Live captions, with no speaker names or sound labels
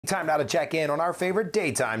Time now to check in on our favorite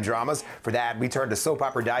daytime dramas. For that, we turn to Soap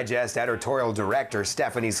Opera Digest editorial director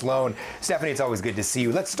Stephanie Sloane. Stephanie, it's always good to see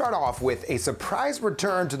you. Let's start off with a surprise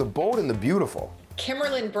return to The Bold and the Beautiful.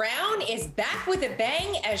 Kimberlin Brown is back with a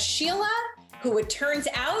bang as Sheila, who it turns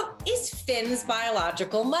out is Finn's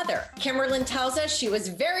biological mother. Kimberlin tells us she was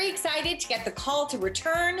very excited to get the call to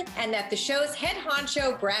return and that the show's head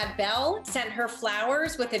honcho, Brad Bell, sent her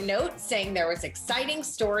flowers with a note saying there was exciting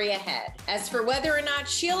story ahead. As for whether or not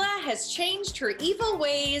Sheila has changed her evil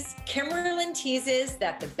ways, Kimberlin teases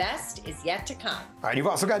that the best is yet to come. All right, you've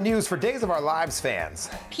also got news for Days of Our Lives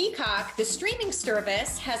fans. Peacock, the streaming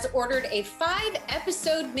service, has ordered a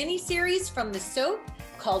 5-episode miniseries from the soap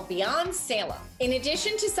called Beyond Salem. In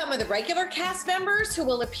addition to some of the regular cast members who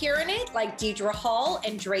will appear in it, like Deidre Hall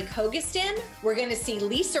and Drake Hogestyn, we're going to see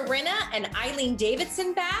Lisa Rinna and Eileen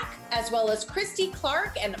Davidson back, as well as Christy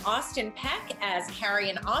Clark and Austin Peck as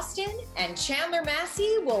Harry and Austin, and Chandler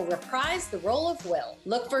Massey will reprise the role of Will.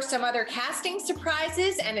 Look for some other casting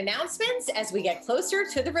surprises and announcements as we get closer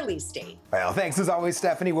to the release date. Well, thanks as always,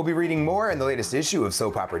 Stephanie. We'll be reading more in the latest issue of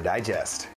Soap Opera Digest.